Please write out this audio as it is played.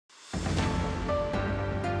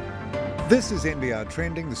This is NBR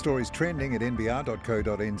Trending. The story's trending at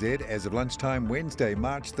nbr.co.nz as of lunchtime, Wednesday,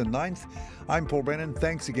 March the 9th. I'm Paul Brennan.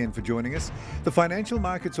 Thanks again for joining us. The Financial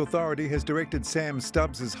Markets Authority has directed Sam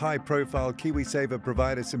Stubbs' high-profile KiwiSaver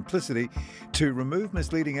provider Simplicity to remove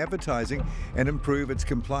misleading advertising and improve its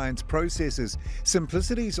compliance processes.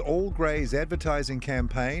 Simplicity's All Greys advertising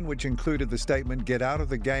campaign, which included the statement, "Get out of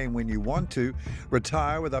the game when you want to,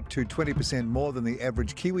 retire with up to 20% more than the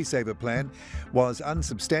average KiwiSaver plan," was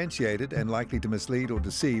unsubstantiated and likely to mislead or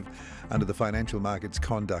deceive under the Financial Markets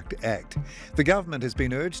Conduct Act. The government has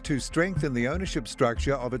been urged to strengthen the ownership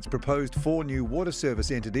structure of its proposed 4 new water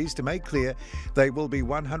service entities to make clear they will be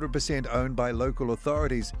 100% owned by local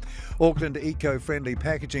authorities. Auckland eco-friendly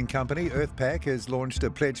packaging company Earthpack has launched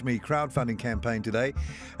a Pledge Me crowdfunding campaign today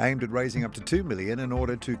aimed at raising up to $2 million in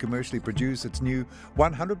order to commercially produce its new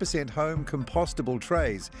 100% home compostable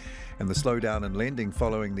trays. And the slowdown in lending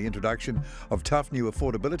following the introduction of tough new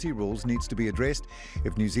affordability rules needs to be addressed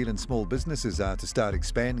if New Zealand small businesses are to start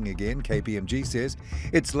expanding again, KPMG says.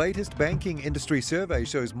 Its latest banking industry survey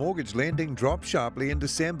shows mortgage lending dropped sharply in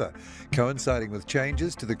December, coinciding with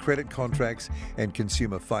changes to the Credit Contracts and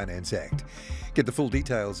Consumer Finance Act. Get the full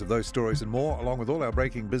details of those stories and more, along with all our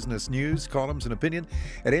breaking business news, columns and opinion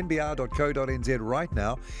at nbr.co.nz right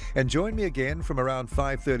now. And join me again from around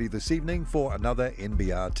 5:30 this evening for another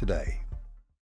NBR Today.